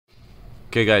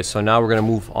Okay guys, so now we're gonna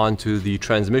move on to the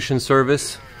transmission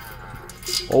service.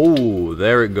 Oh,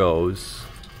 there it goes.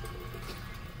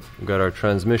 We've got our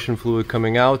transmission fluid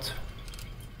coming out.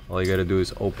 All you gotta do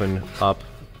is open up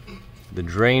the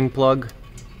drain plug.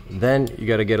 Then you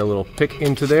gotta get a little pick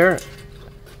into there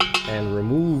and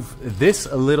remove this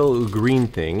little green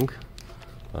thing,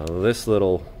 this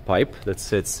little pipe that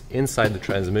sits inside the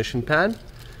transmission pan,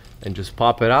 and just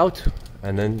pop it out,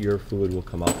 and then your fluid will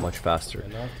come out much faster.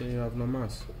 And after you have no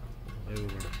mass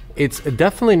everywhere. It's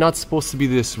definitely not supposed to be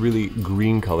this really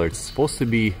green color. It's supposed to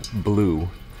be blue.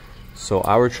 So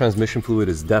our transmission fluid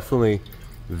is definitely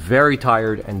very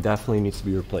tired and definitely needs to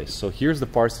be replaced. So here's the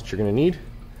parts that you're gonna need.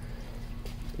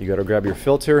 You gotta grab your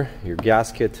filter, your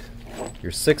gasket,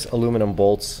 your 6 aluminum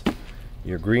bolts,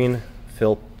 your green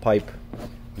fill pipe,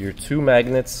 your 2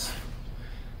 magnets,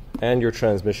 and your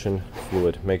transmission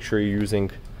fluid. Make sure you're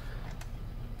using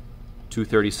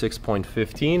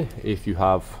 236.15 if you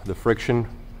have the friction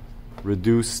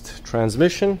reduced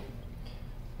transmission.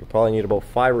 You probably need about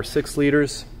 5 or 6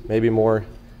 liters, maybe more,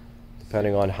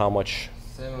 depending on how much.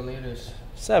 7 liters.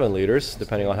 7 liters,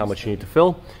 depending on how much you need to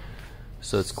fill.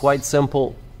 So it's quite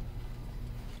simple.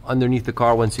 Underneath the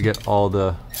car, once you get all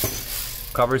the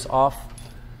covers off,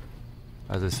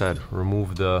 as I said,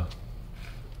 remove the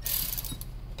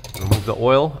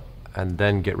oil, and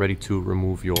then get ready to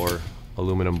remove your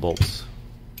aluminum bolts.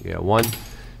 Yeah, 1,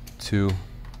 2,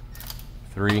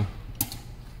 3,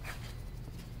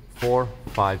 4,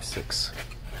 5, 6.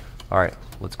 All right,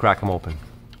 let's crack them open.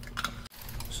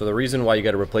 So the reason why you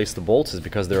got to replace the bolts is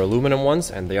because they're aluminum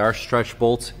ones and they are stretch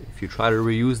bolts. If you try to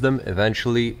reuse them,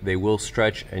 eventually they will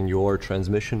stretch and your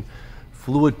transmission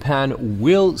fluid pan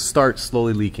will start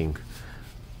slowly leaking.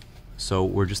 So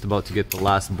we're just about to get the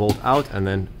last bolt out, and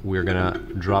then we're gonna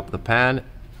drop the pan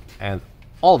and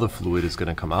all the fluid is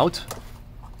gonna come out.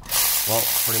 Well,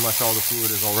 pretty much all the fluid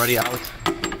is already out.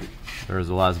 There's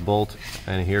the last bolt,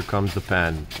 and here comes the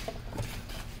pan.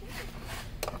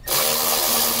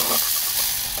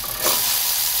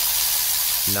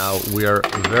 Now we are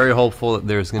very hopeful that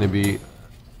there's going to be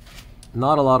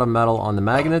not a lot of metal on the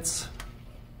magnets,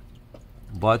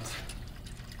 but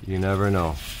you never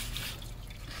know.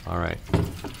 All right,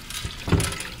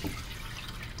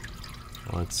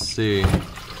 let's see.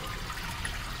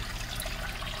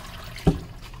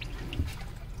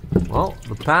 Well,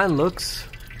 the pan looks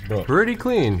pretty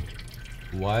clean.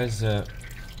 Why is that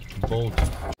bolt?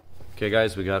 Okay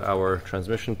guys, we got our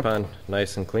transmission pan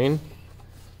nice and clean.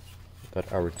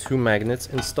 Got our 2 magnets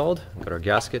installed, got our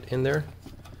gasket in there,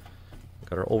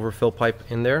 got our overfill pipe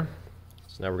in there.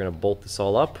 So now we're gonna bolt this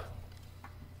all up,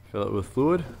 fill it with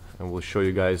fluid, and we'll show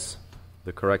you guys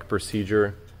the correct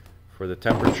procedure for the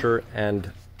temperature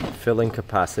and filling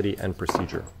capacity and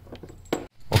procedure.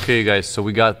 Okay guys, so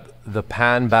we got the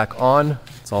pan back on.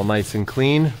 It's all nice and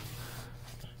clean.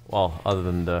 Well, other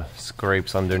than the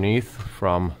scrapes underneath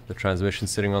from the transmission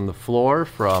sitting on the floor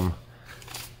from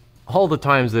all the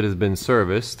times that it's been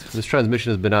serviced. This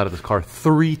transmission has been out of this car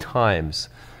 3 times,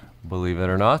 believe it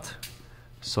or not.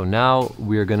 So now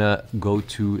we're gonna go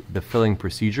to the filling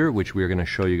procedure, which we're gonna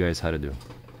show you guys how to do.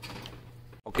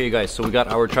 Okay guys, so we got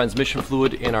our transmission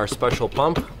fluid in our special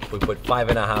pump. We put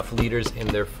 5.5 liters in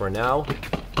there for now.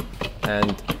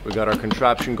 And we got our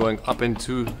contraption going up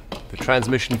into the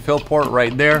transmission fill port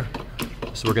right there.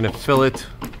 So we're gonna fill it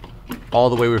all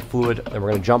the way with fluid, and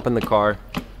we're gonna jump in the car.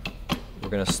 We're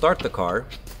gonna start the car,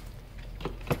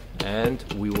 and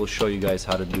we will show you guys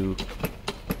how to do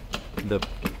the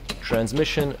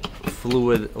transmission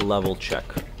fluid level check.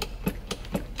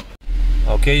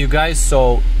 Okay you guys,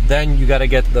 so then you gotta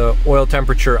get the oil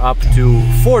temperature up to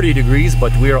 40 degrees,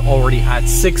 but we are already at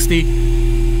 60.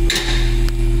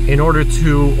 In order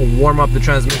to warm up the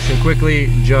transmission quickly,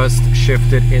 just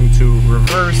shift it into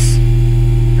reverse,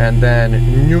 and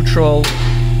then neutral,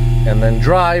 and then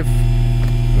drive.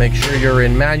 Make sure you're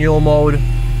in manual mode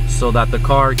so that the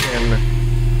car can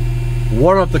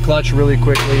warm up the clutch really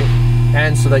quickly,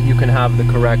 and so that you can have the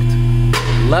correct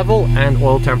level and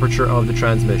oil temperature of the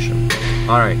transmission.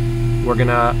 All right, we're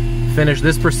gonna finish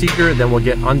this procedure, then we'll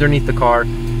get underneath the car,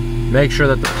 make sure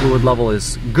that the fluid level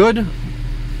is good.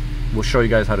 We'll show you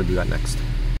guys how to do that next.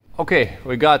 Okay,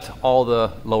 we got all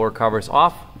the lower covers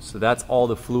off, so that's all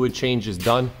the fluid changes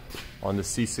done on the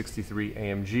C63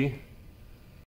 AMG.